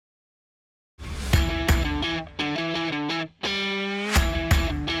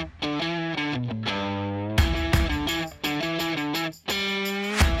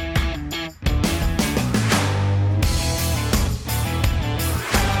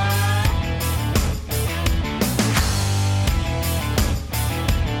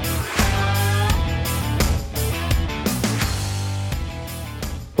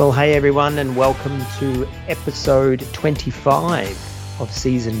Well, hey everyone, and welcome to episode 25 of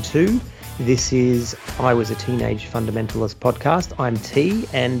season 2. This is I Was a Teenage Fundamentalist podcast. I'm T,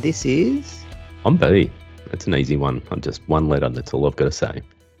 and this is... I'm B. That's an easy one. I'm just one letter, that's all I've got to say.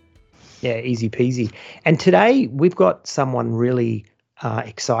 Yeah, easy peasy. And today we've got someone really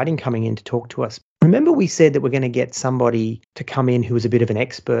exciting coming in to talk to us. Remember we said that we're going to get somebody to come in who is a bit of an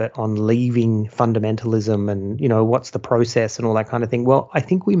expert on leaving fundamentalism and, you know, what's the process and all that kind of thing. Well, I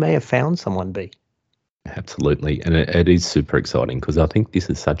think we may have found someone, B. Absolutely. And it is super exciting because I think this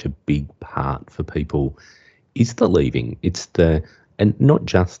is such a big part for people is the leaving. It's and not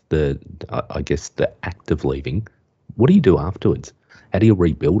just the act of leaving. What do you do afterwards? How do you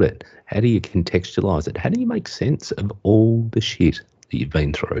rebuild it? How do you contextualize it? How do you make sense of all the shit that you've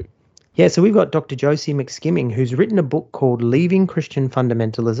been through? Yeah, so we've got Dr. Josie McSkimming, who's written a book called Leaving Christian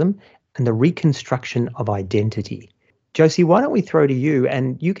Fundamentalism and the Reconstruction of Identity. Josie, why don't we throw to you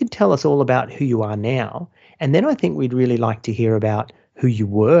and you can tell us all about who you are now. And then I think we'd really like to hear about who you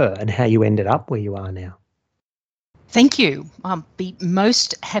were and how you ended up where you are now. Thank you. I'll be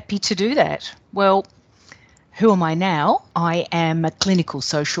most happy to do that. Well, who am I now? I am a clinical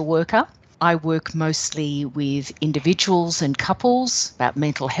social worker. I work mostly with individuals and couples about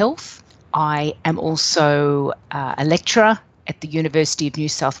mental health. I am also a lecturer at the University of New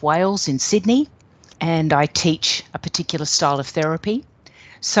South Wales in Sydney, and I teach a particular style of therapy.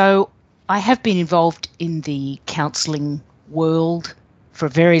 So I have been involved in the counselling world for a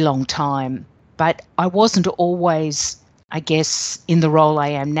very long time, but I wasn't always, I guess, in the role I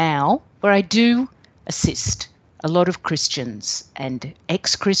am now, where I do assist a lot of Christians and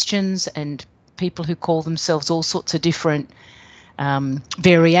ex-Christians and people who call themselves all sorts of different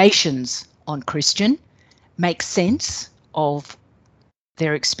variations on Christian, make sense of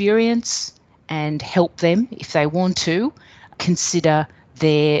their experience and help them, if they want to, consider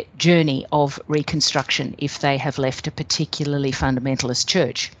their journey of reconstruction if they have left a particularly fundamentalist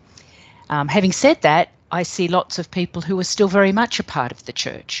church. Having said that, I see lots of people who are still very much a part of the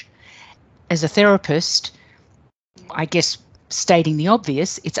church. As a therapist, I guess stating the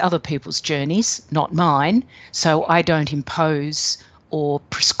obvious, it's other people's journeys, not mine, so I don't impose or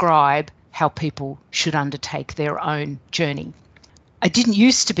prescribe how people should undertake their own journey. I didn't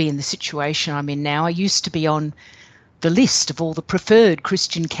used to be in the situation I'm in now. I used to be on the list of all the preferred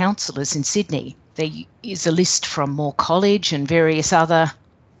Christian counsellors in Sydney. There is a list from Moore College and various other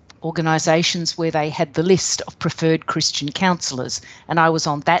organisations where they had the list of preferred Christian counsellors, and I was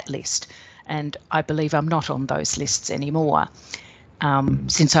on that list. And I believe I'm not on those lists anymore.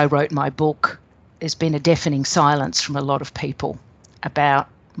 Since I wrote my book, there's been a deafening silence from a lot of people about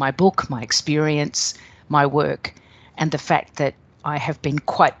my book, my experience, my work, and the fact that I have been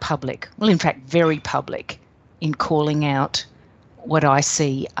quite public, well, in fact, very public, in calling out what I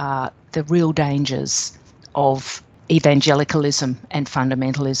see are the real dangers of evangelicalism and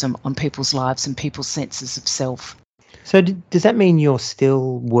fundamentalism on people's lives and people's senses of self. So does that mean you're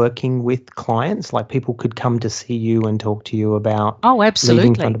still working with clients? Like people could come to see you and talk to you about Oh,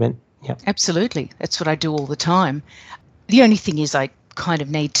 absolutely. Yeah. Absolutely. That's what I do all the time. The only thing is I kind of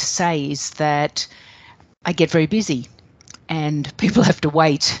need to say is that I get very busy and people have to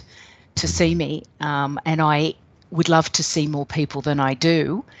wait to see me. And I would love to see more people than I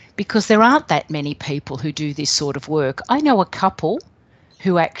do because there aren't that many people who do this sort of work. I know a couple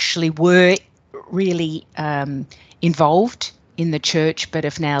who actually were really involved in the church but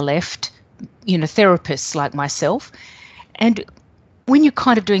have now left, you know, therapists like myself. And when you're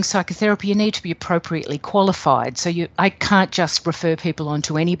kind of doing psychotherapy, you need to be appropriately qualified. So I can't just refer people on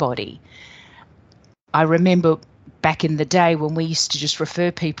to anybody. I remember back in the day when we used to just refer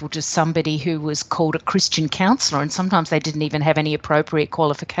people to somebody who was called a Christian counsellor, and sometimes they didn't even have any appropriate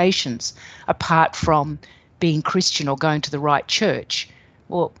qualifications apart from being Christian or going to the right church.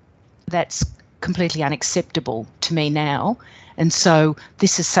 Well, that's completely unacceptable to me now. And so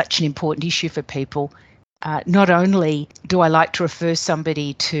this is such an important issue for people. Not only do I like to refer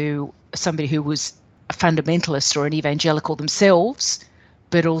somebody to somebody who was a fundamentalist or an evangelical themselves,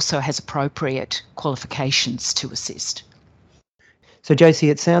 but also has appropriate qualifications to assist. So Josie,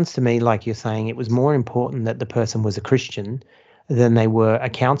 it sounds to me like you're saying it was more important that the person was a Christian than they were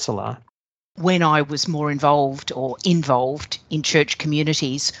a counsellor. When I was more involved in church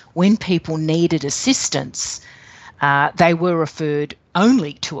communities, when people needed assistance, they were referred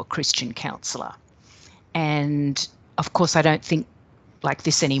only to a Christian counsellor. And of course, I don't think like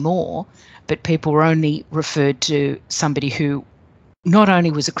this anymore, but people were only referred to somebody who not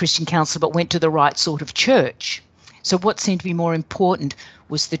only was a Christian counsellor, but went to the right sort of church. So what seemed to be more important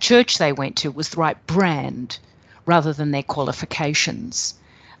was the church they went to was the right brand rather than their qualifications.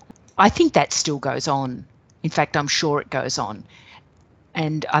 I think that still goes on. In fact, I'm sure it goes on.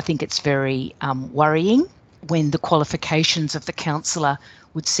 And I think it's very worrying when the qualifications of the counsellor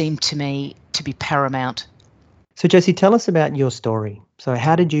would seem to me to be paramount. So, Josie, tell us about your story. So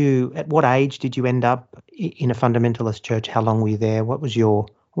at what age did you end up in a fundamentalist church? How long were you there? What was your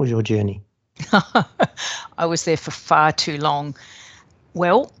journey? I was there for far too long.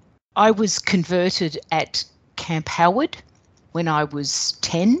 Well, I was converted at Camp Howard when I was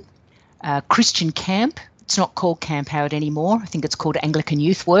 10, Christian camp. It's not called Camp Howard anymore. I think it's called Anglican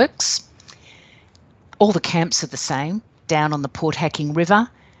Youth Works. All the camps are the same, down on the Port Hacking River.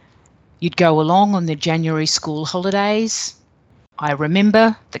 You'd go along on the January school holidays. I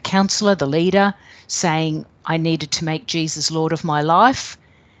remember the counsellor, the leader, saying I needed to make Jesus Lord of my life.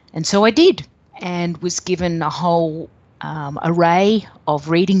 And so I did, and was given a whole array of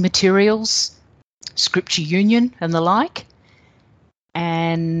reading materials, Scripture Union and the like.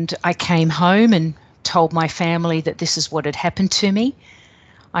 And I came home and told my family that this is what had happened to me.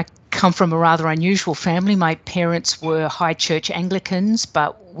 I come from a rather unusual family. My parents were high church Anglicans,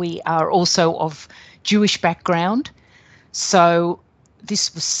 but we are also of Jewish background. So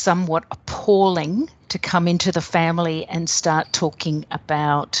this was somewhat appalling to come into the family and start talking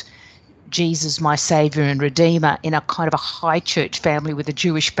about Jesus, my Saviour and Redeemer, in a kind of a high church family with a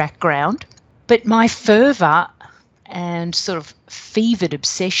Jewish background. But my fervour and sort of fevered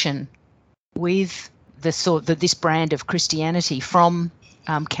obsession with this brand of Christianity from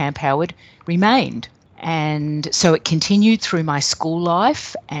Camp Howard remained. And so it continued through my school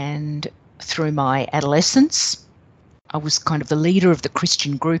life and through my adolescence. I was kind of the leader of the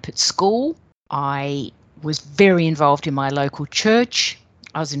Christian group at school. I was very involved in my local church.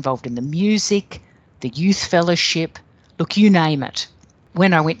 I was involved in the music, the youth fellowship, look, you name it.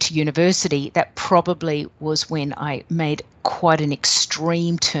 When I went to university, that probably was when I made quite an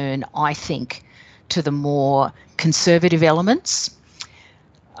extreme turn, I think, to the more conservative elements.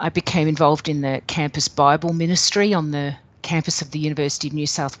 I became involved in the campus Bible ministry on the campus of the University of New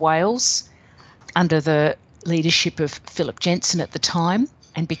South Wales under the leadership of Philip Jensen at the time,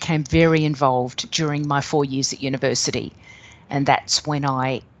 and became very involved during my 4 years at university. And that's when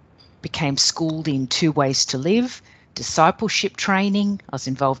I became schooled in 2 ways to live, discipleship training. I was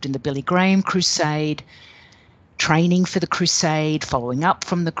involved in the Billy Graham Crusade, training for the crusade, following up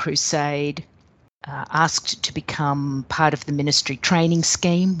from the crusade, asked to become part of the ministry training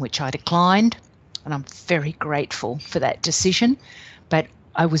scheme, which I declined. And I'm very grateful for that decision, but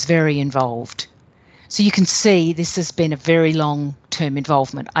I was very involved. So you can see this has been a very long-term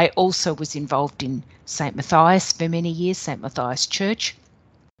involvement. I also was involved in St. Matthias for many years, St. Matthias Church.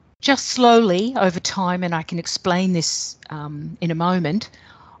 Just slowly over time, and I can explain this in a moment,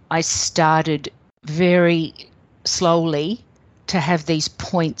 I started very slowly to have these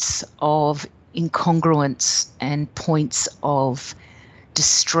points of incongruence and points of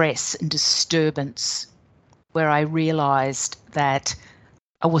distress and disturbance where I realised that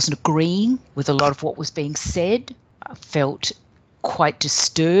I wasn't agreeing with a lot of what was being said. I felt quite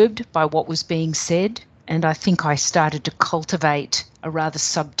disturbed by what was being said, and I think I started to cultivate a rather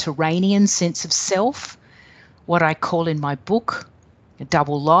subterranean sense of self, what I call in my book a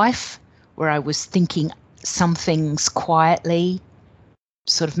double life, where I was thinking some things quietly,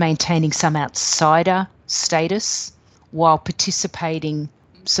 sort of maintaining some outsider status, while participating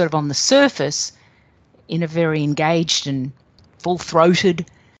sort of on the surface in a very engaged and full-throated,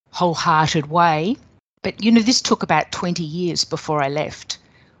 wholehearted way. But, this took about 20 years before I left,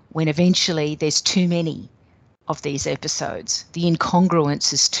 when eventually there's too many of these episodes. The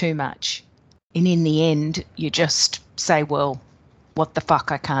incongruence is too much. And in the end, you just say, well, what the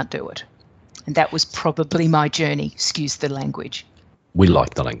fuck, I can't do it. And that was probably my journey, excuse the language. We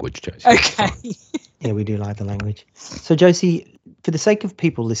like the language, Josie. Okay. Yeah, we do like the language. So, Josie, for the sake of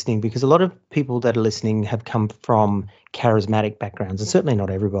people listening, because a lot of people that are listening have come from charismatic backgrounds, and certainly not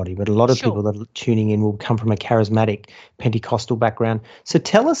everybody, but a lot of people that are tuning in will come from a charismatic Pentecostal background. So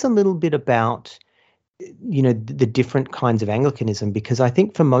tell us a little bit about, the different kinds of Anglicanism, because I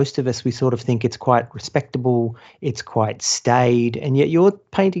think for most of us, we sort of think it's quite respectable, it's quite staid, and yet you're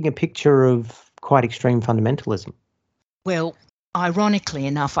painting a picture of quite extreme fundamentalism. Well, ironically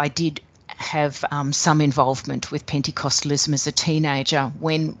enough, I did have some involvement with Pentecostalism as a teenager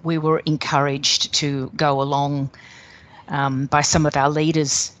when we were encouraged to go along by some of our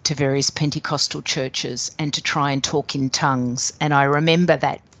leaders to various Pentecostal churches and to try and talk in tongues. And I remember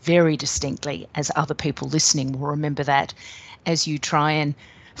that very distinctly, as other people listening will remember that, as you try and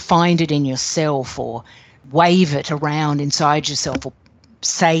find it in yourself or wave it around inside yourself or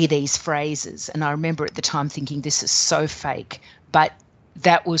say these phrases. And I remember at the time thinking, this is so fake. But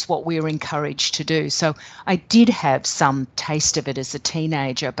that was what we were encouraged to do. So I did have some taste of it as a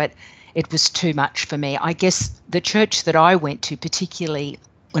teenager, but it was too much for me. I guess the church that I went to, particularly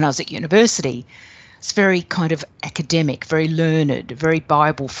when I was at university, it's very kind of academic, very learned, very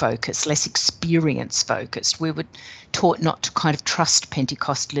Bible focused, less experience focused. We were taught not to kind of trust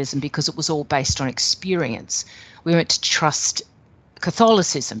Pentecostalism because it was all based on experience. We weren't to trust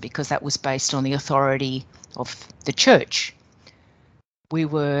Catholicism because that was based on the authority of the church. We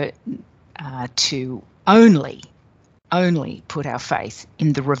were to only put our faith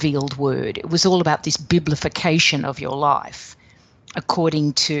in the revealed word. It was all about this biblification of your life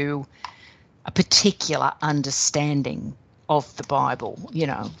according to a particular understanding of the Bible,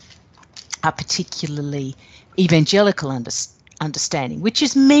 a particularly evangelical understanding, which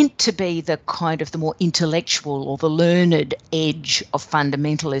is meant to be the kind of the more intellectual or the learned edge of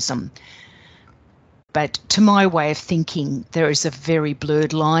fundamentalism. But to my way of thinking, there is a very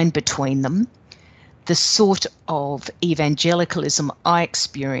blurred line between them. The sort of evangelicalism I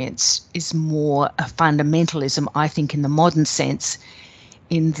experience is more a fundamentalism, I think, in the modern sense,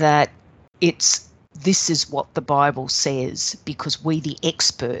 in that this is what the Bible says because we, the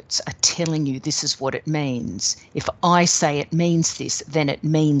experts, are telling you this is what it means. If I say it means this, then it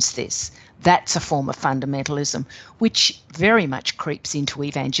means this. That's a form of fundamentalism, which very much creeps into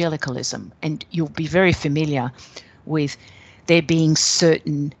evangelicalism. And you'll be very familiar with there being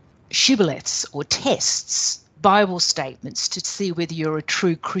certain shibboleths or tests, Bible statements to see whether you're a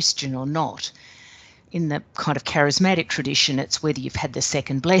true Christian or not. In the kind of charismatic tradition, it's whether you've had the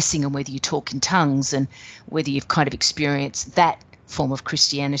second blessing and whether you talk in tongues and whether you've kind of experienced that form of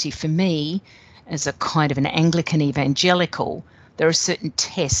Christianity. For me, as a kind of an Anglican evangelical, there are certain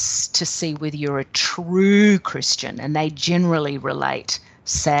tests to see whether you're a true Christian, and they generally relate,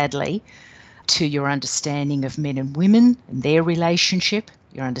 sadly, to your understanding of men and women and their relationship,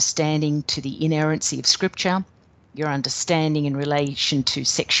 your understanding to the inerrancy of Scripture, your understanding in relation to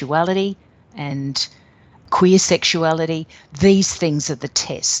sexuality and queer sexuality. These things are the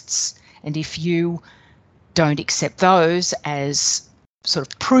tests. And if you don't accept those as sort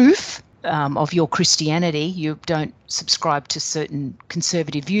of proof of your Christianity, you don't subscribe to certain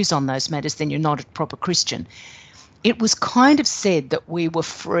conservative views on those matters, then you're not a proper Christian. It was kind of said that we were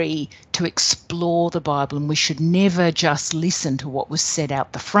free to explore the Bible and we should never just listen to what was said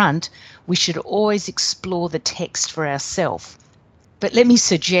out the front. We should always explore the text for ourselves. But let me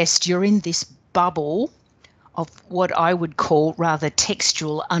suggest you're in this bubble of what I would call rather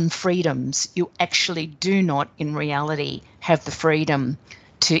textual unfreedoms. You actually do not, in reality, have the freedom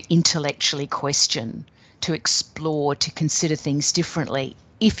to intellectually question, to explore, to consider things differently.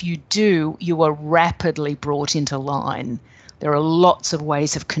 If you do, you are rapidly brought into line. There are lots of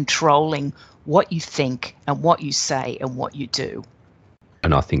ways of controlling what you think and what you say and what you do.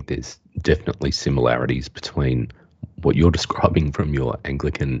 And I think there's definitely similarities between what you're describing from your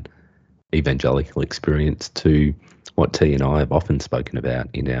Anglican evangelical experience to what T and I have often spoken about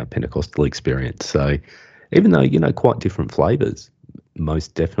in our Pentecostal experience. So even though, quite different flavours,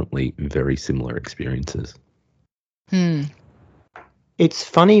 most definitely very similar experiences. It's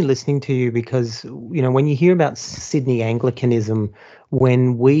funny listening to you because, when you hear about Sydney Anglicanism,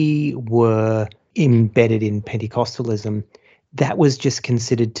 when we were embedded in Pentecostalism, that was just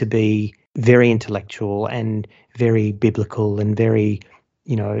considered to be very intellectual and very biblical and very,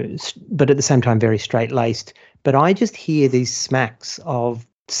 but at the same time very straight-laced. But I just hear these smacks of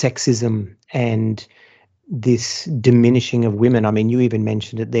sexism and this diminishing of women. I mean, you even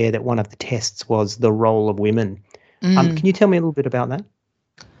mentioned it there that one of the tests was the role of women. Can you tell me a little bit about that?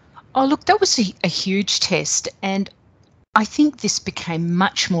 Oh, look, that was a huge test. And I think this became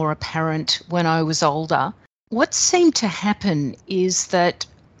much more apparent when I was older. What seemed to happen is that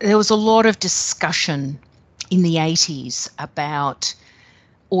there was a lot of discussion in the 80s about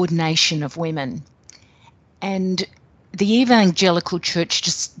ordination of women. And the evangelical church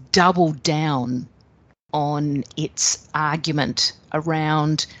just doubled down on its argument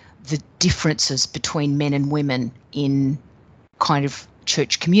around the differences between men and women in kind of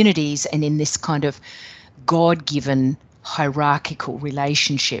church communities and in this kind of God-given hierarchical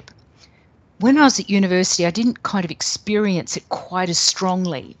relationship. When I was at university, I didn't kind of experience it quite as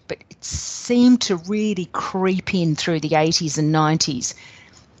strongly, but it seemed to really creep in through the 80s and 90s.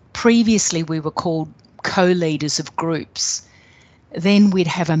 Previously, we were called co-leaders of groups. Then we'd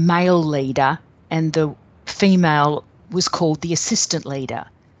have a male leader and the female was called the assistant leader.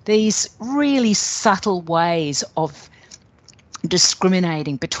 These really subtle ways of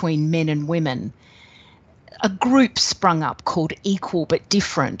discriminating between men and women. A group sprung up called Equal But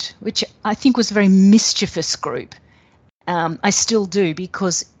Different, which I think was a very mischievous group. I still do,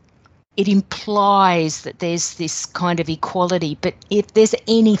 because it implies that there's this kind of equality, but if there's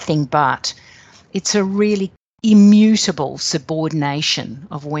anything but, it's a really immutable subordination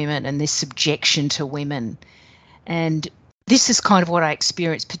of women and this subjection to women. And this is kind of what I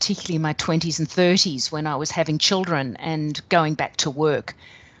experienced, particularly in my 20s and 30s when I was having children and going back to work.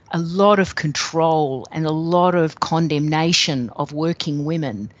 A lot of control and a lot of condemnation of working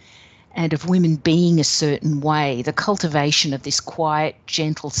women and of women being a certain way, the cultivation of this quiet,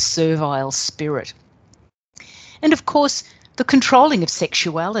 gentle, servile spirit. And of course, the controlling of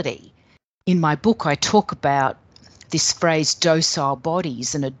sexuality. In my book, I talk about this phrase, docile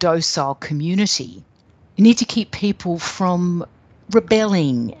bodies and a docile community. You need to keep people from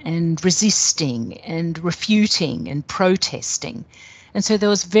rebelling and resisting and refuting and protesting. And so there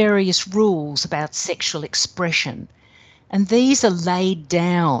was various rules about sexual expression. And these are laid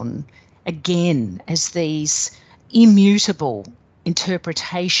down again as these immutable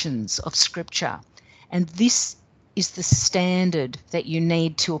interpretations of Scripture. And this is the standard that you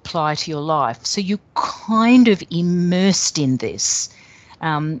need to apply to your life. So you're kind of immersed in this,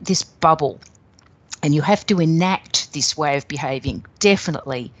 this bubble. And you have to enact this way of behaving.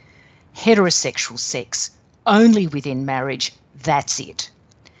 Definitely heterosexual sex, only within marriage, that's it.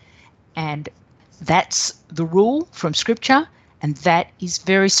 And that's the rule from Scripture, and that is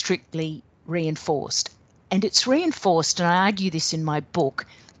very strictly reinforced. And it's reinforced, and I argue this in my book.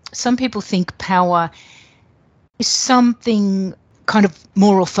 Some people think power is something kind of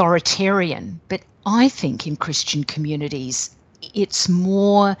more authoritarian, but I think in Christian communities it's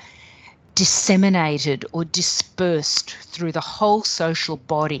more disseminated or dispersed through the whole social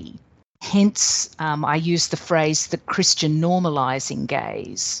body. Hence, I use the phrase the Christian normalizing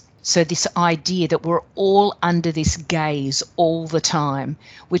gaze. So this idea that we're all under this gaze all the time,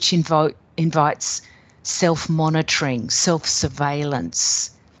 which invites self-monitoring,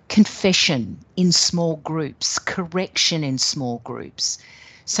 self-surveillance, confession in small groups, correction in small groups.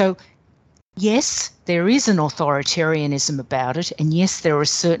 So yes, there is an authoritarianism about it, and yes, there are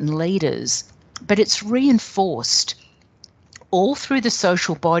certain leaders, but it's reinforced all through the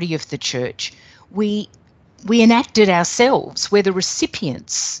social body of the church. We enact it ourselves. We're the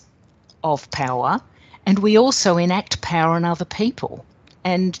recipients of power, and we also enact power on other people.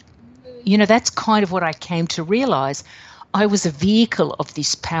 And, you know, that's kind of what I came to realise. I was a vehicle of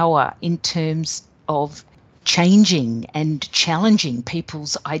this power in terms of changing and challenging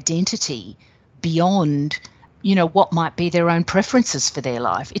people's identity beyond, you know, what might be their own preferences for their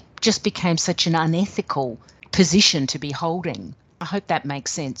life. It just became such an unethical position to be holding. I hope that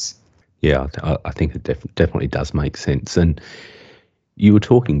makes sense. Yeah, I think it definitely does make sense. And you were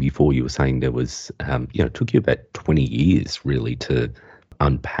talking before, you were saying there was, it took you about 20 years really to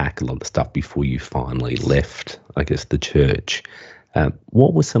unpack a lot of stuff before you finally left, I guess, the church.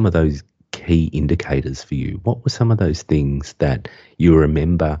 What were some of those key indicators for you? What were some of those things that you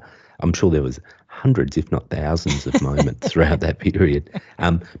remember? I'm sure there was hundreds, if not thousands of moments throughout that period.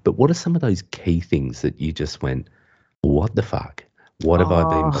 But what are some of those key things that you just went, what the fuck? What have I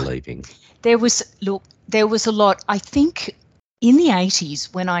been believing? There was a lot. I think in the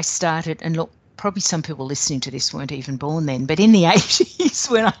 80s when I started, and look, probably some people listening to this weren't even born then, but in the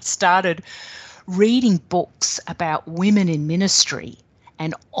 80s when I started reading books about women in ministry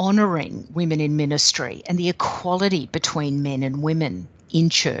and honouring women in ministry and the equality between men and women in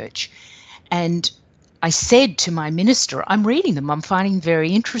church. And I said to my minister, I'm reading them, I'm finding them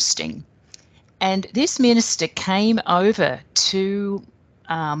very interesting. And this minister came over to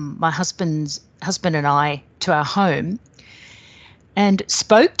my husband and I, to our home, and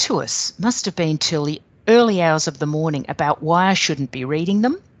spoke to us, must have been till the early hours of the morning, about why I shouldn't be reading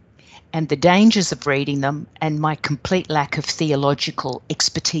them and the dangers of reading them and my complete lack of theological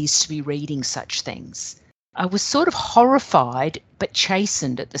expertise to be reading such things. I was sort of horrified but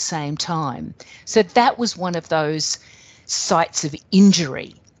chastened at the same time. So that was one of those sites of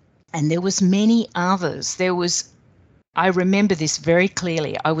injury. And there was many others. I remember this very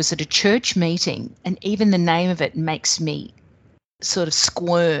clearly. I was at a church meeting, and even the name of it makes me sort of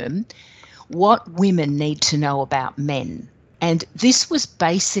squirm. What women need to know about men. And this was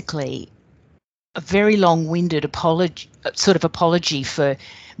basically a very long-winded apology for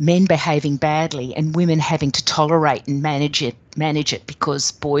men behaving badly and women having to tolerate and manage it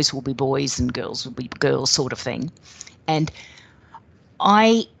because boys will be boys and girls will be girls, sort of thing. And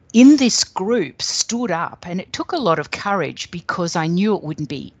I, in this group, stood up, and it took a lot of courage because I knew it wouldn't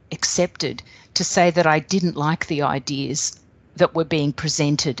be accepted, to say that I didn't like the ideas that were being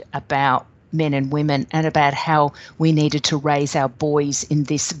presented about men and women, and about how we needed to raise our boys in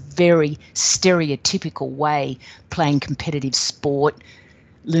this very stereotypical way, playing competitive sport,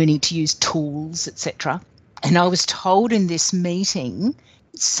 learning to use tools, etc. And I was told in this meeting,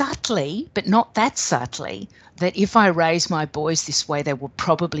 subtly, but not that subtly, that if I raised my boys this way, they would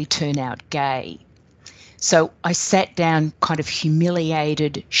probably turn out gay. So I sat down kind of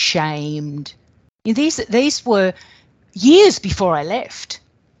humiliated, shamed. These were years before I left,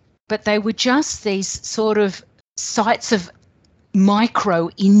 but they were just these sort of sites of micro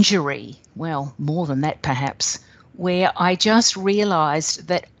injury, well, more than that perhaps, where I just realised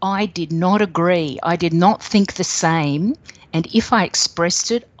that I did not agree. I did not think the same. And if I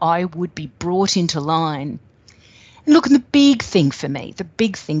expressed it, I would be brought into line. And look, and the big thing for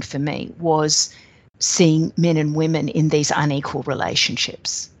me was seeing men and women in these unequal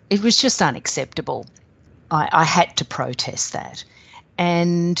relationships. It was just unacceptable. I had to protest that.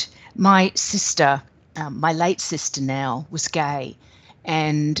 And my sister, my late sister now, was gay,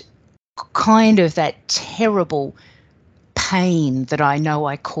 and kind of that terrible pain that I know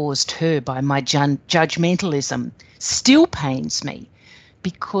I caused her by my judgmentalism still pains me,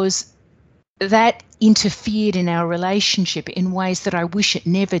 because that interfered in our relationship in ways that I wish it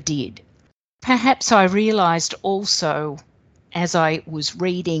never did. Perhaps I realised also as I was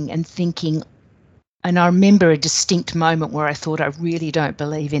reading and thinking, and I remember a distinct moment where I thought, I really don't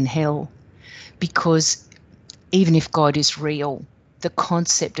believe in hell, because even if God is real, the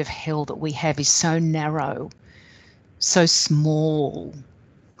concept of hell that we have is so narrow, so small,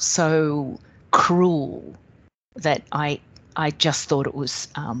 so cruel, that I just thought it was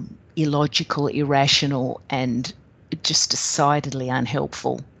illogical, irrational, and just decidedly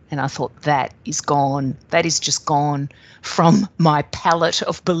unhelpful. And I thought, that is gone. That is just gone from my palette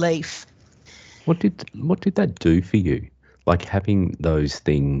of belief. What did that do for you? Like having those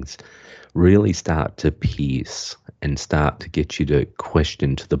things really start to pierce and start to get you to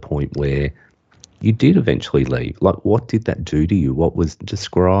question to the point where you did eventually leave. Like, what did that do to you?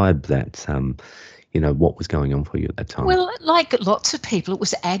 Describe that, what was going on for you at that time? Well, like lots of people, it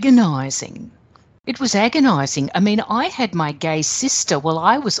was agonising. It was agonising. I mean, I had my gay sister. Well,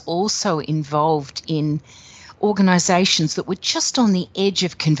 I was also involved in organisations that were just on the edge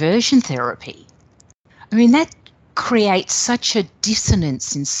of conversion therapy. I mean, that creates such a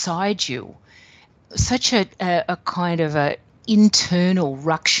dissonance inside you, such a kind of a internal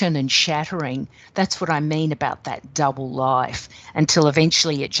ruction and shattering. That's what I mean about that double life, until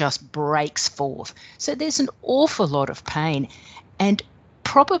eventually it just breaks forth. So there's an awful lot of pain, and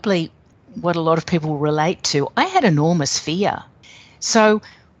probably what a lot of people relate to, I had enormous fear. So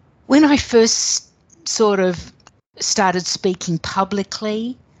when I first sort of started speaking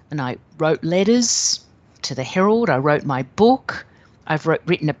publicly, and I wrote letters to the Herald, I wrote my book, I've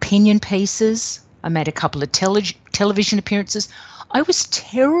written opinion pieces, I made a couple of television appearances, I was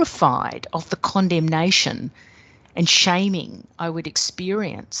terrified of the condemnation and shaming I would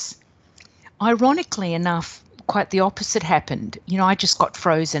experience. Ironically enough, quite the opposite happened. I just got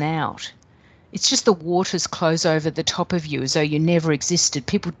frozen out. It's just the waters close over the top of you as though you never existed.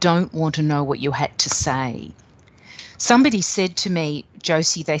 People don't want to know what you had to say. Somebody said to me,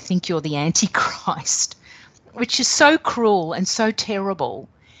 Josie, they think you're the Antichrist, which is so cruel and so terrible.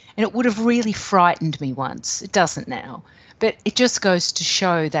 And it would have really frightened me once. It doesn't now. But it just goes to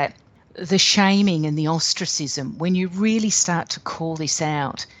show that the shaming and the ostracism, when you really start to call this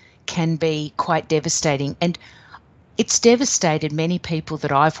out, can be quite devastating. And it's devastated many people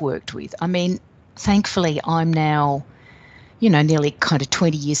that I've worked with. I mean, thankfully, I'm now, nearly kind of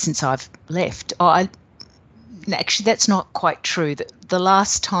 20 years since I've left. Actually, that's not quite true. The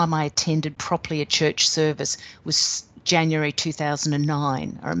last time I attended properly a church service was January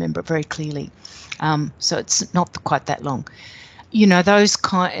 2009. I remember it very clearly. So it's not quite that long. Those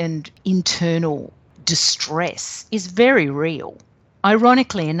kind of internal distress is very real.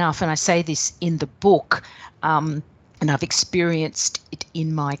 Ironically enough, and I say this in the book, and I've experienced it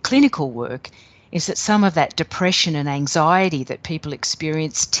in my clinical work, is that some of that depression and anxiety that people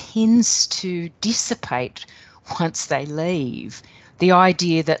experience tends to dissipate once they leave. The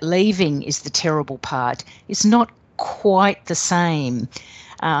idea that leaving is the terrible part is not quite the same.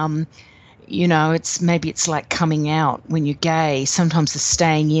 It's like coming out when you're gay. Sometimes the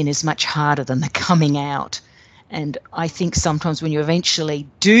staying in is much harder than the coming out. And I think sometimes when you eventually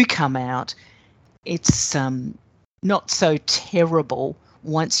do come out, it's not so terrible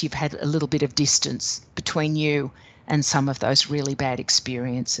once you've had a little bit of distance between you and some of those really bad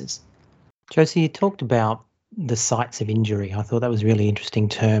experiences. Josie, you talked about the sites of injury. I thought that was a really interesting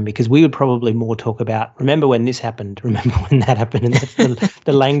term, because we would probably more talk about, remember when this happened, remember when that happened, and that's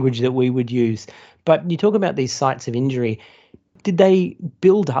the language that we would use. But you talk about these sites of injury. Did they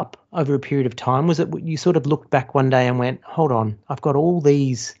build up over a period of time? Was it you sort of looked back one day and went, hold on, I've got all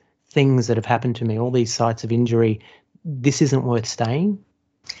these things that have happened to me, all these sites of injury, this isn't worth staying?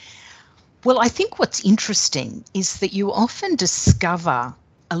 Well, I think what's interesting is that you often discover,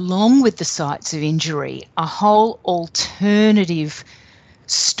 along with the sites of injury, a whole alternative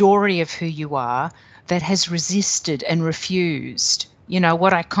story of who you are that has resisted and refused. You know,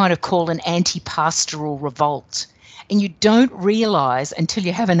 what I kind of call an anti-pastoral revolt. And you don't realise until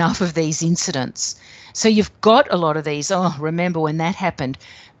you have enough of these incidents. So you've got a lot of these, oh, remember when that happened.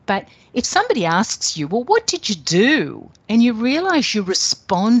 But if somebody asks you, well, what did you do? And you realise you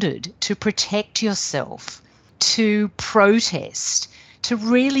responded to protect yourself, to protest, to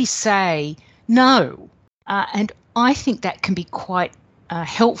really say no. And I think that can be quite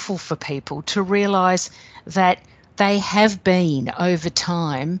helpful for people to realise that they have been, over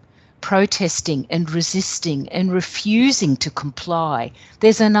time, protesting and resisting and refusing to comply.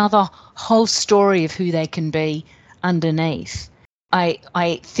 There's another whole story of who they can be underneath.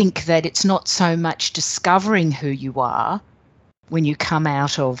 I think that it's not so much discovering who you are when you come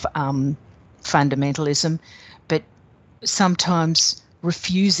out of fundamentalism, but sometimes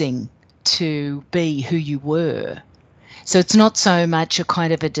refusing to be who you were. So it's not so much a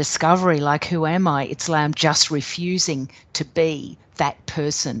kind of a discovery like, who am I? It's like I'm just refusing to be that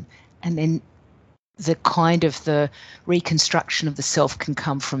person. And then the reconstruction of the self can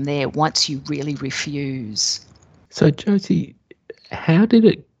come from there once you really refuse. So, Josie, how did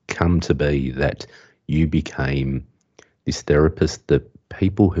it come to be that you became this therapist that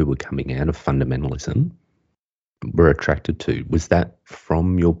people who were coming out of fundamentalism were attracted to? Was that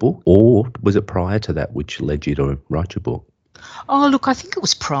from your book, or was it prior to that which led you to write your book? Oh, look, I think it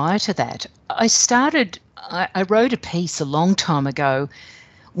was prior to that. I wrote a piece a long time ago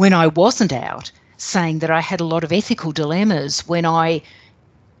when I wasn't out, saying that I had a lot of ethical dilemmas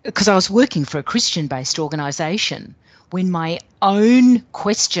because I was working for a Christian-based organisation, when my own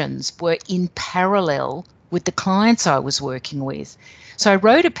questions were in parallel with the clients I was working with. So I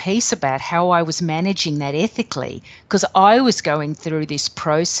wrote a piece about how I was managing that ethically, because I was going through this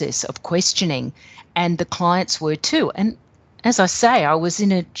process of questioning, and the clients were too. And as I say, I was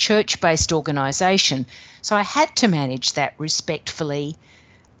in a church-based organisation, so I had to manage that respectfully.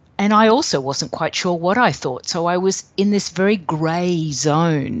 And I also wasn't quite sure what I thought, so I was in this very grey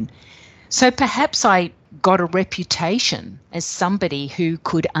zone. So perhaps I got a reputation as somebody who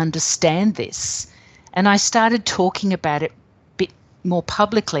could understand this, and I started talking about it a bit more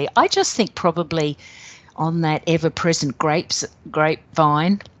publicly. I just think probably on that ever-present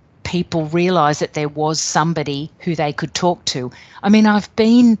grapevine, people realised that there was somebody who they could talk to. I mean, I've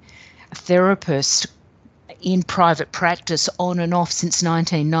been a therapist in private practice on and off since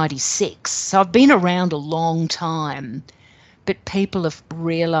 1996, so I've been around a long time, but people have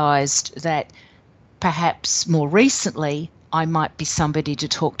realised that perhaps more recently I might be somebody to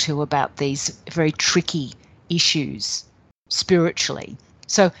talk to about these very tricky issues spiritually.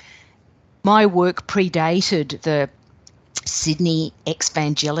 So my work predated the Sydney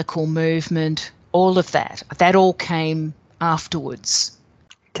ex-evangelical movement, all of that. That all came afterwards.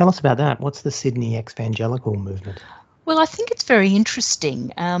 Tell us about that. What's the Sydney ex-evangelical movement? Well, I think it's very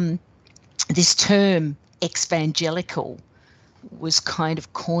interesting. This term ex-evangelical was kind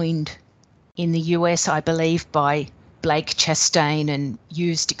of coined in the US, I believe, by Blake Chastain and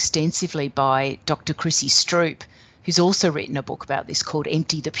used extensively by Dr. Chrissy Stroop, who's also written a book about this called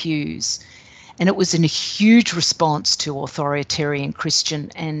Empty the Pews. And it was in a huge response to authoritarian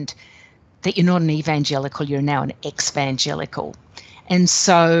Christian, and that you're not an evangelical, you're now an ex-evangelical. And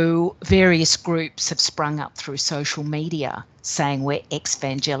so various groups have sprung up through social media saying we're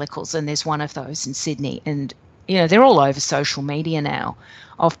ex-evangelicals, and there's one of those in Sydney. And, you know, they're all over social media now,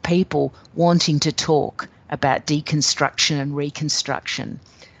 of people wanting to talk about deconstruction and reconstruction.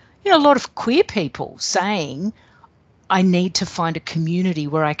 You know, a lot of queer people saying, I need to find a community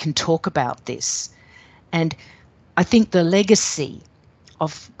where I can talk about this. And I think the legacy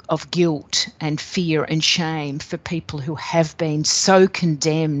of guilt and fear and shame for people who have been so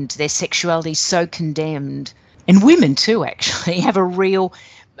condemned, their sexuality so condemned, and women too actually, have a real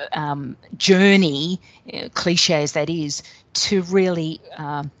journey, cliche as that is, to really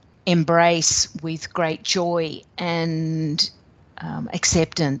embrace with great joy and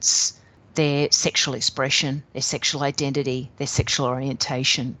acceptance their sexual expression, their sexual identity, their sexual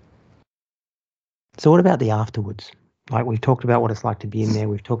orientation. So what about the afterwards? Like, we've talked about what it's like to be in there.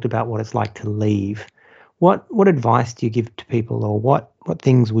 We've talked about what it's like to leave. What advice do you give to people, or what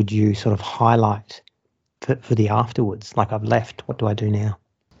things would you sort of highlight for the afterwards? Like, I've left, what do I do now?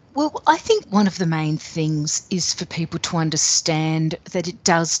 Well, I think one of the main things is for people to understand that it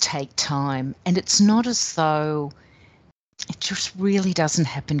does take time, and it's not as though it just really doesn't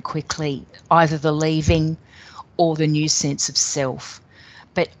happen quickly, either the leaving or the new sense of self.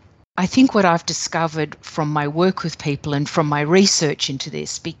 But I think what I've discovered from my work with people and from my research into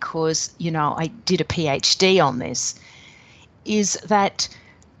this, because, I did a PhD on this, is that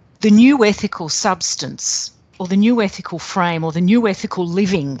the new ethical substance or the new ethical frame or the new ethical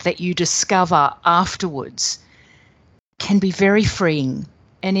living that you discover afterwards can be very freeing.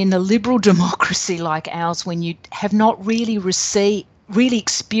 And in a liberal democracy like ours, when you have not really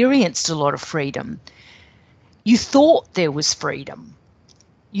experienced a lot of freedom, you thought there was freedom.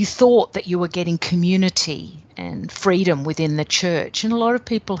 You thought that you were getting community and freedom within the church. And a lot of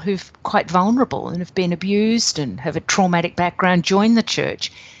people who've quite vulnerable and have been abused and have a traumatic background join the church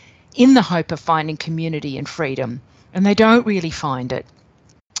in the hope of finding community and freedom. And they don't really find it.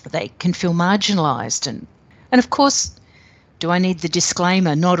 They can feel marginalised. And of course, do I need the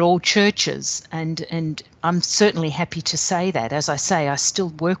disclaimer? Not all churches. And I'm certainly happy to say that. As I say, I still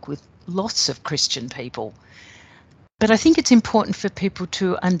work with lots of Christian people. But I think it's important for people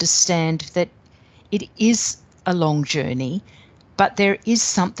to understand that it is a long journey, but there is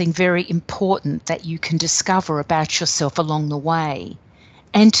something very important that you can discover about yourself along the way.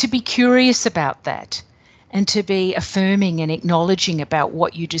 And to be curious about that, and to be affirming and acknowledging about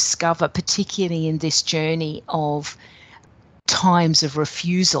what you discover, particularly in this journey of times of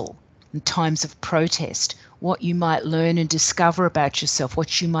refusal and times of protest, what you might learn and discover about yourself,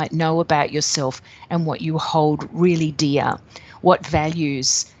 what you might know about yourself, and what you hold really dear, what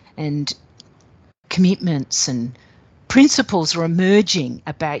values and commitments and principles are emerging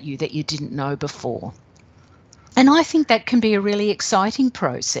about you that you didn't know before. And I think that can be a really exciting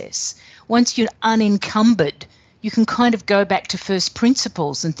process. Once you're unencumbered, you can kind of go back to first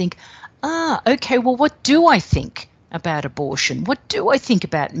principles and think, okay, well, what do I think about abortion? What do I think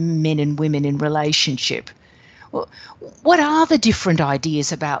about men and women in relationship? What are the different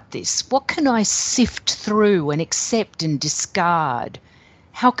ideas about this? What can I sift through and accept and discard?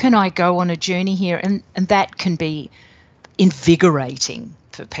 How can I go on a journey here? And that can be invigorating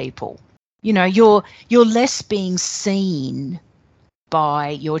for people. You're less being seen by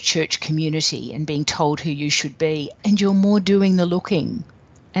your church community and being told who you should be, and you're more doing the looking.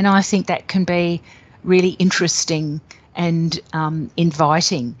 And I think that can be really interesting and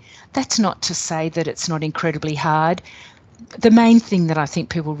inviting. That's not to say that it's not incredibly hard. The main thing that I think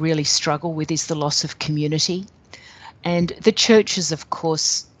people really struggle with is the loss of community. And the churches, of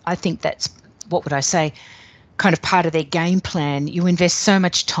course, I think that's, what would I say, kind of part of their game plan. You invest so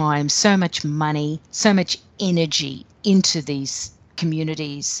much time, so much money, so much energy into these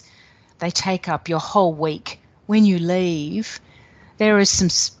communities. They take up your whole week. When you leave, there are some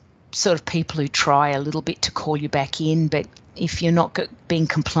sort of people who try a little bit to call you back in, but if you're not being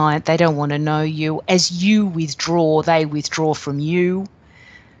compliant, they don't want to know you. As you withdraw, they withdraw from you.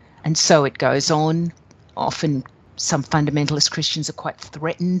 And so it goes on. Often some fundamentalist Christians are quite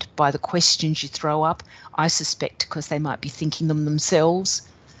threatened by the questions you throw up, I suspect because they might be thinking them themselves.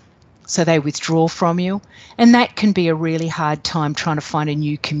 So they withdraw from you. And that can be a really hard time trying to find a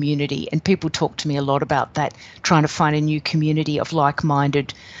new community. And people talk to me a lot about that, trying to find a new community of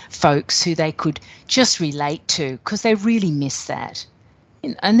like-minded folks who they could just relate to, because they really miss that.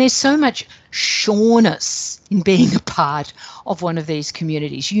 And there's so much sureness in being a part of one of these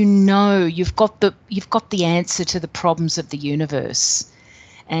communities. You've got the answer to the problems of the universe.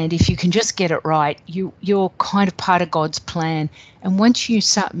 And if you can just get it right, you're kind of part of God's plan. And once you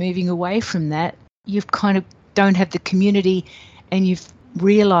start moving away from that, you've kind of don't have the community, and you've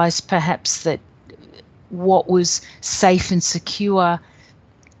realised perhaps that what was safe and secure,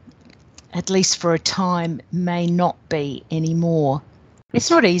 at least for a time, may not be anymore. It's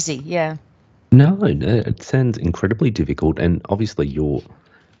not easy, yeah. No, it sounds incredibly difficult, and obviously you're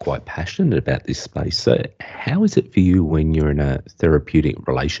quite passionate about this space. So how is it for you when you're in a therapeutic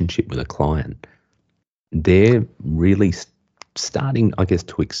relationship with a client? They're really starting, I guess,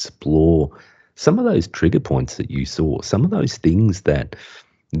 to explore some of those trigger points that you saw, some of those things that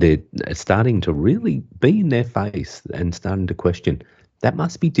they're starting to really be in their face and starting to question. That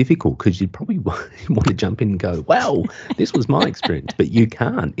must be difficult, because you probably want to jump in and go, well, this was my experience, but you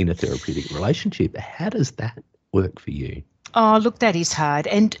can't in a therapeutic relationship. How does that work for you? Oh, look, that is hard.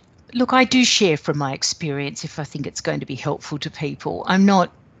 And look, I do share from my experience if I think it's going to be helpful to people. I'm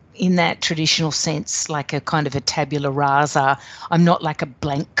not in that traditional sense like a kind of a tabula rasa. I'm not like a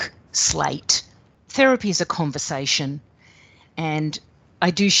blank slate. therapy is a conversation, and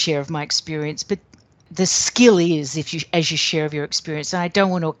I do share of my experience, but the skill is as you share of your experience, and I don't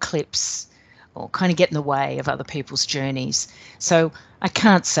want to eclipse or kind of get in the way of other people's journeys. So I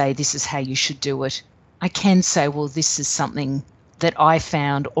can't say this is how you should do it. I can say, well, this is something that I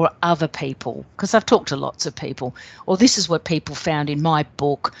found, or other people, because I've talked to lots of people, or this is what people found in my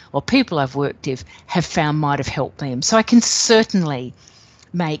book, or people I've worked with have found might have helped them. So I can certainly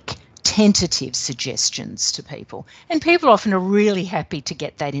make tentative suggestions to people. And people often are really happy to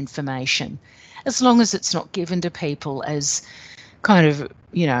get that information, as long as it's not given to people as kind of,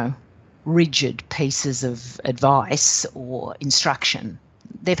 rigid pieces of advice or instruction.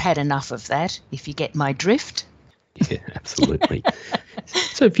 They've had enough of that, if you get my drift. Yeah, absolutely.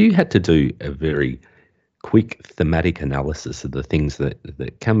 So if you had to do a very quick thematic analysis of the things that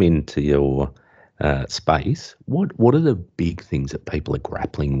come into your space, what are the big things that people are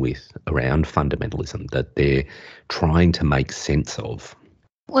grappling with around fundamentalism that they're trying to make sense of?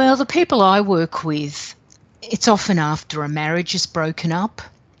 Well, the people I work with, it's often after a marriage is broken up.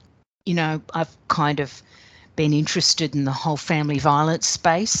 I've kind of been interested in the whole family violence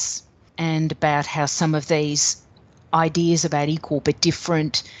space, and about how some of these ideas about equal but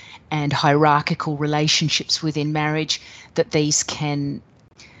different and hierarchical relationships within marriage, that the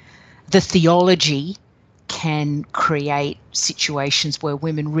theology can create situations where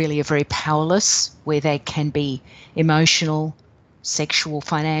women really are very powerless, where they can be emotional, sexual,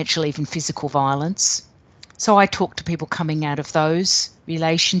 financial, even physical violence. So I talk to people coming out of those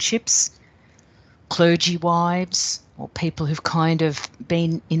relationships, clergy wives, or people who've kind of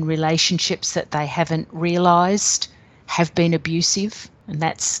been in relationships that they haven't realised have been abusive, and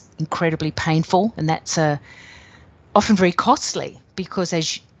that's incredibly painful, and that's often very costly, because,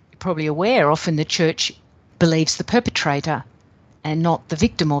 as you're probably aware, often the church believes the perpetrator and not the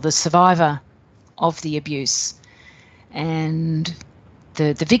victim or the survivor of the abuse. And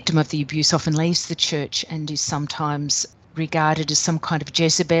the victim of the abuse often leaves the church and is sometimes regarded as some kind of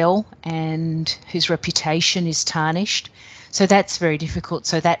Jezebel, and whose reputation is tarnished. So that's very difficult.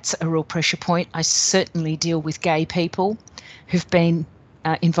 So that's a real pressure point. I certainly deal with gay people who've been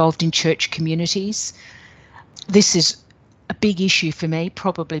involved in church communities. This is a big issue for me,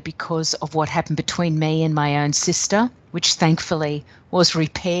 probably because of what happened between me and my own sister, which thankfully was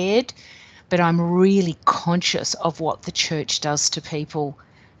repaired. But I'm really conscious of what the church does to people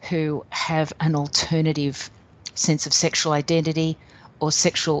who have an alternative sense of sexual identity or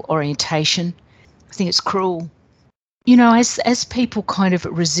sexual orientation. I think it's cruel. As people kind of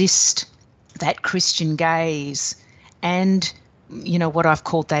resist that Christian gaze and, what I've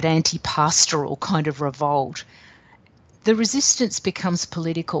called that anti-pastoral kind of revolt, the resistance becomes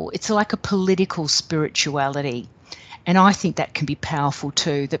political. It's like a political spirituality. And I think that can be powerful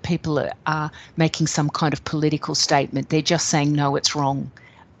too, that people are making some kind of political statement. They're just saying, no, it's wrong.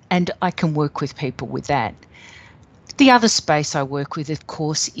 And I can work with people with that. The other space I work with, of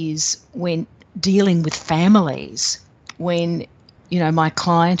course, is when dealing with families, when, my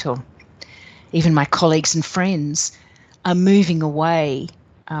client or even my colleagues and friends are moving away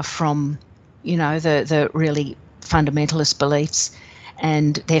from, the really fundamentalist beliefs,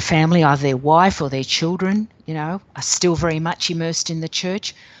 and their family, either their wife or their children, are still very much immersed in the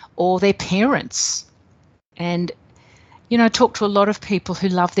church, or their parents. And, I talk to a lot of people who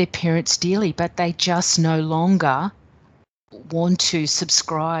love their parents dearly, but they just no longer want to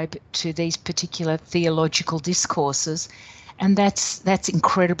subscribe to these particular theological discourses, and that's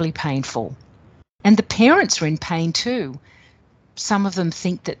incredibly painful. And the parents are in pain too. Some of them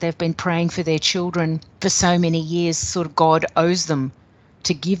think that they've been praying for their children for so many years, sort of God owes them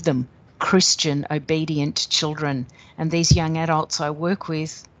to give them Christian, obedient children. And these young adults I work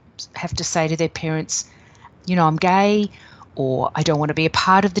with have to say to their parents, I'm gay, or I don't want to be a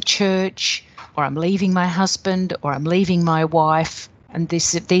part of the church, or I'm leaving my husband, or I'm leaving my wife. And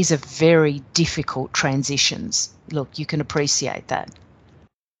these are very difficult transitions. Look, you can appreciate that.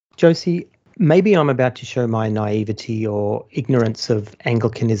 Josie, maybe I'm about to show my naivety or ignorance of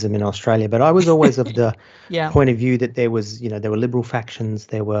Anglicanism in Australia, but I was always of the point of view that there were liberal factions,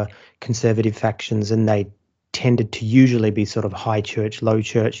 there were conservative factions, and they tended to usually be sort of high church, low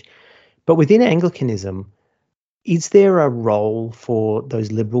church. But within Anglicanism, is there a role for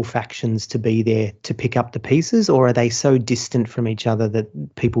those liberal factions to be there to pick up the pieces, or are they so distant from each other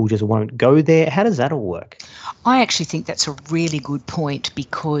that people just won't go there? How does that all work? I actually think that's a really good point,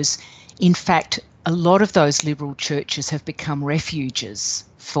 because in fact, a lot of those liberal churches have become refuges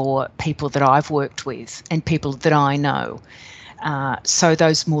for people that I've worked with and people that I know. So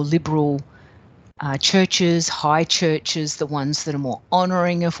those more liberal churches, high churches, the ones that are more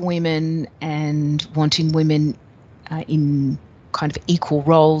honouring of women and wanting women in kind of equal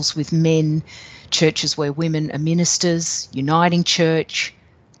roles with men, churches where women are ministers, Uniting Church.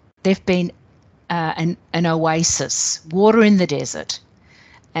 They've been an oasis, water in the desert.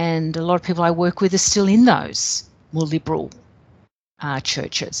 And a lot of people I work with are still in those more liberal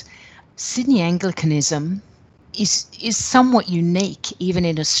churches. Sydney Anglicanism is somewhat unique even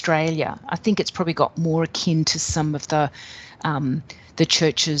in Australia. I think it's probably got more akin to some of the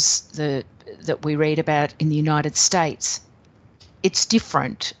churches that we read about in the United States. It's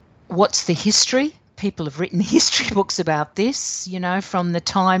different. What's the history? People have written history books about this, you know, from the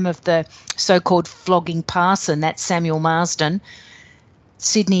time of the so-called flogging parson, that's Samuel Marsden.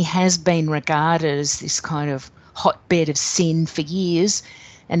 Sydney has been regarded as this kind of hotbed of sin for years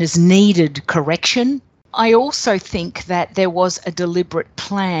and has needed correction. I also think that there was a deliberate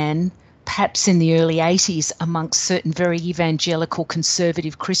plan, perhaps in the early 80s, amongst certain very evangelical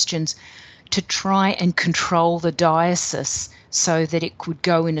conservative Christians to try and control the diocese so that it could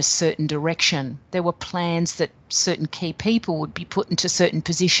go in a certain direction. There were plans that certain key people would be put into certain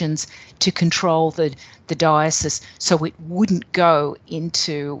positions to control the diocese so it wouldn't go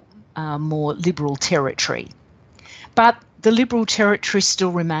into more liberal territory. But the liberal territories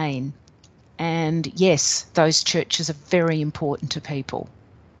still remain. And yes, those churches are very important to people.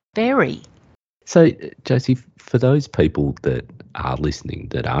 Very. So, Josie, for those people that are listening,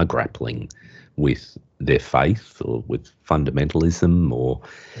 that are grappling with their faith or with fundamentalism, or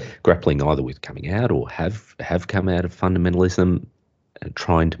grappling either with coming out or have come out of fundamentalism and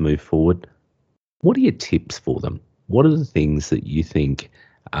trying to move forward, what are your tips for them? What are the things that you think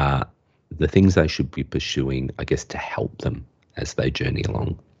are the things they should be pursuing, I guess, to help them as they journey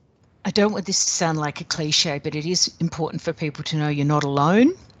along? I don't want this to sound like a cliche, but it is important for people to know you're not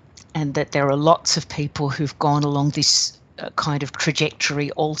alone and that there are lots of people who've gone along this kind of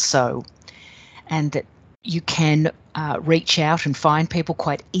trajectory also, and that you can reach out and find people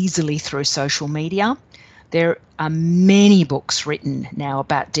quite easily through social media. There are many books written now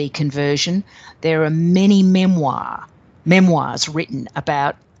about deconversion. There are many memoirs written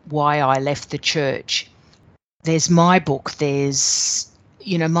about why I left the church. There's my book, there's,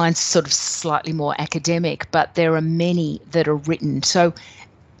 you know, mine's sort of slightly more academic, but there are many that are written. So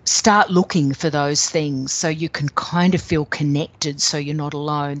start looking for those things so you can kind of feel connected so you're not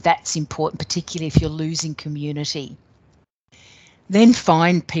alone. That's important, particularly if you're losing community. Then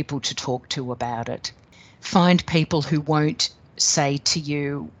find people to talk to about it. Find people who won't say to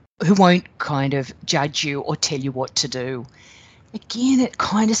you, who won't kind of judge you or tell you what to do. Again, it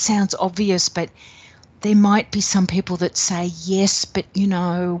kind of sounds obvious, but there might be some people that say, yes, but, you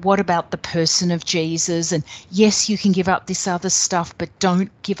know, what about the person of Jesus? And yes, you can give up this other stuff, but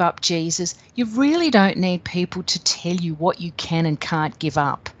don't give up Jesus. You really don't need people to tell you what you can and can't give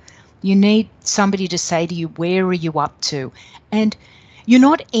up. You need somebody to say to you, where are you up to? And you're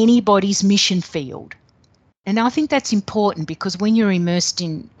not anybody's mission field. And I think that's important because when you're immersed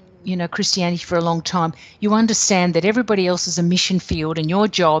in, you know, Christianity for a long time, you understand that everybody else is a mission field and your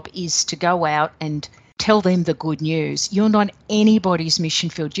job is to go out and tell them the good news. You're not anybody's mission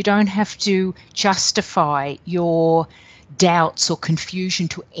field. You don't have to justify your doubts or confusion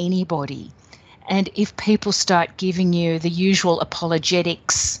to anybody. And if people start giving you the usual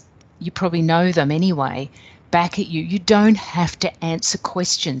apologetics, you probably know them anyway, back at you, you don't have to answer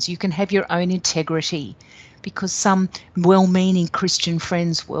questions. You can have your own integrity, because some well-meaning Christian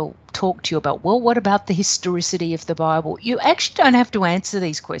friends will talk to you about, well, what about the historicity of the Bible? You actually don't have to answer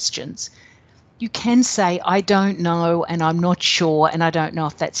these questions. You can say, I don't know, and I'm not sure, and I don't know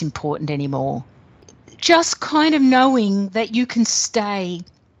if that's important anymore. Just kind of knowing that you can stay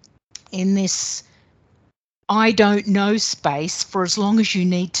in this I don't know space for as long as you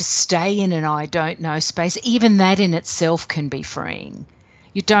need to stay in an I don't know space. Even that in itself can be freeing.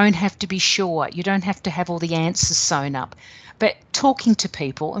 You don't have to be sure. You don't have to have all the answers sewn up. But talking to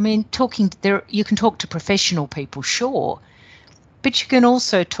people, I mean, you can talk to professional people, sure, but you can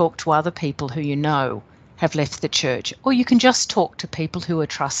also talk to other people who you know have left the church, or you can just talk to people who are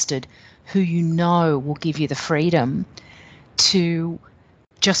trusted, who you know will give you the freedom to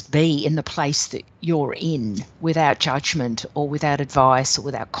just be in the place that you're in without judgment or without advice or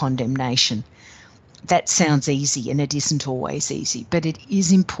without condemnation. That sounds easy, and it isn't always easy, but it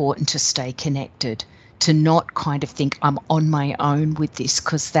is important to stay connected, to not kind of think I'm on my own with this,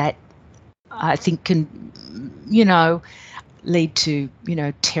 because that, I think, can, you know, lead to, you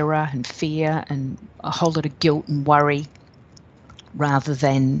know, terror and fear and a whole lot of guilt and worry rather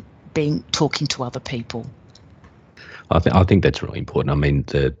than talking to other people. I think that's really important. I mean,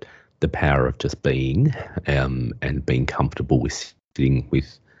 the power of just being, and being comfortable with sitting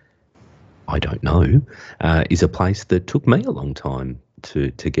with, I don't know, is a place that took me a long time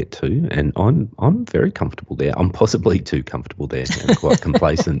to get to, and I'm very comfortable there. I'm possibly too comfortable there and quite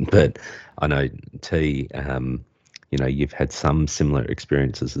complacent, but I know T, you've had some similar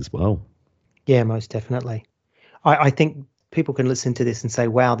experiences as well. Yeah, most definitely. I think people can listen to this and say,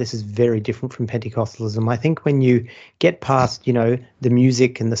 wow, this is very different from Pentecostalism. I think when you get past, the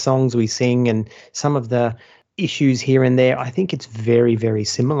music and the songs we sing and some of the issues here and there, I think it's very, very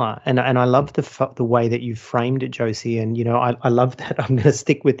similar. And I love the way that you framed it, Josie. And, I love that. I'm going to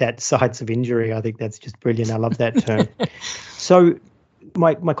stick with that, sites of injury. I think that's just brilliant. I love that term. So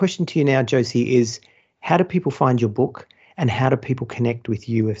my question to you now, Josie, is how do people find your book and how do people connect with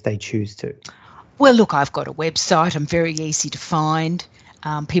you if they choose to? Well, look, I've got a website. I'm very easy to find.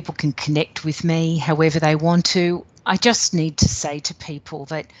 People can connect with me however they want to. I just need to say to people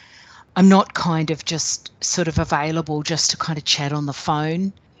that I'm not kind of just sort of available just to kind of chat on the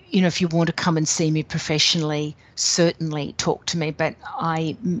phone. If you want to come and see me professionally, certainly talk to me, but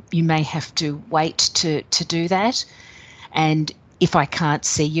you may have to wait to do that. And if I can't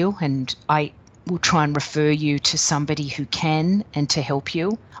see you, and I will try and refer you to somebody who can and to help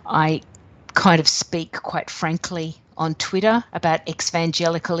you. I kind of speak quite frankly on Twitter about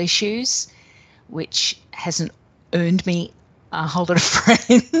evangelical issues, which hasn't earned me a whole lot of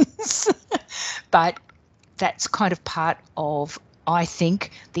friends. But that's kind of part of, I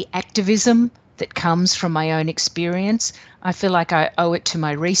think, the activism that comes from my own experience. I feel like I owe it to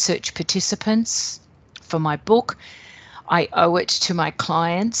my research participants for my book. I owe it to my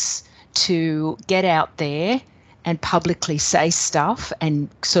clients to get out there and publicly say stuff and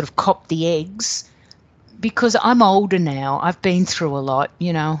sort of cop the eggs, because I'm older now. I've been through a lot,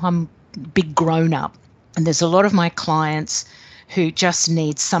 I'm a big grown up, and there's a lot of my clients who just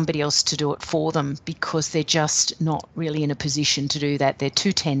need somebody else to do it for them because they're just not really in a position to do that. They're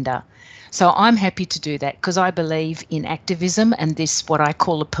too tender. So I'm happy to do that because I believe in activism and this, what I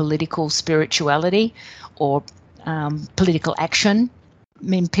call a political spirituality or political action. I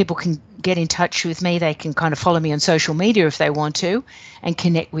mean, people can get in touch with me. They can kind of follow me on social media if they want to and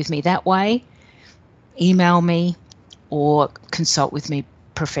connect with me that way, email me or consult with me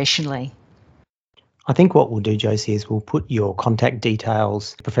professionally. I think what we'll do, Josie, is we'll put your contact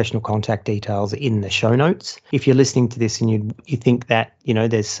details, professional contact details in the show notes. If you're listening to this and you think that,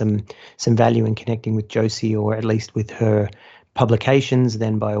 there's some value in connecting with Josie or at least with her publications,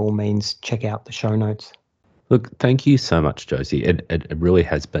 then by all means, check out the show notes. Look, thank you so much, Josie. It really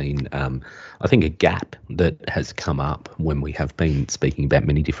has been, I think, a gap that has come up when we have been speaking about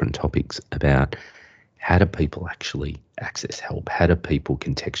many different topics about how do people actually access help? How do people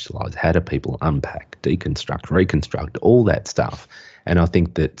contextualise? How do people unpack, deconstruct, reconstruct, all that stuff? And I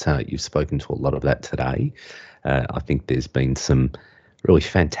think that you've spoken to a lot of that today. I think there's been some really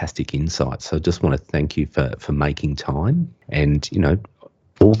fantastic insights. So I just want to thank you for making time and,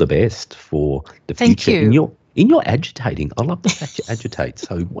 all the best for the future. Thank you. In your agitating. I love the fact you agitate,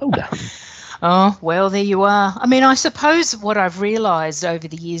 so well done. Oh, well, there you are. I mean, I suppose what I've realised over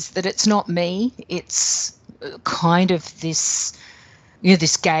the years that it's not me. It's kind of this,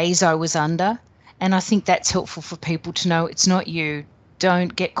 this gaze I was under. And I think that's helpful for people to know it's not you.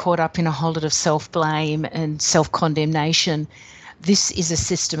 Don't get caught up in a whole lot of self-blame and self-condemnation. This is a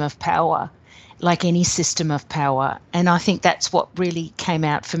system of power, like any system of power. And I think that's what really came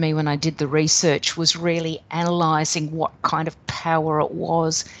out for me when I did the research, was really analysing what kind of power it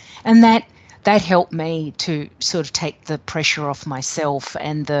was. And that helped me to sort of take the pressure off myself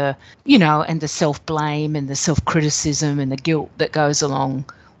and the self-blame and the self-criticism and the guilt that goes along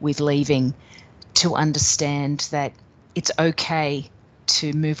with leaving, to understand that it's okay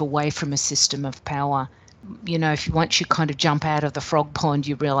to move away from a system of power. Once you kind of jump out of the frog pond,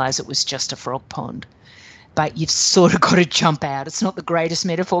 you realise it was just a frog pond. But you've sort of got to jump out. It's not the greatest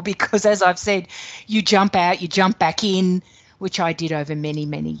metaphor because, as I've said, you jump out, you jump back in, which I did over many,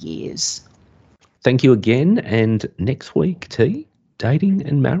 many years. Thank you again. And next week, T, dating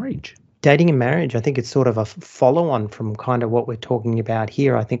and marriage. Dating and marriage, I think it's sort of a follow-on from kind of what we're talking about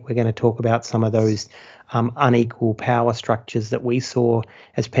here. I think we're going to talk about some of those unequal power structures that we saw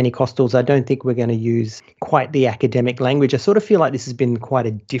as Pentecostals. I don't think we're going to use quite the academic language. I sort of feel like this has been quite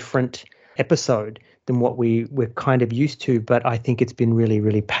a different episode than what we're kind of used to, but I think it's been really,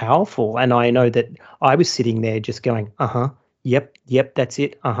 really powerful. And I know that I was sitting there just going, yep, that's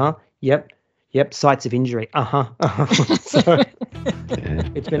it, yep, sites of injury, So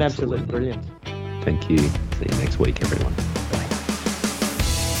it's been absolutely brilliant. Thank you. See you next week, everyone.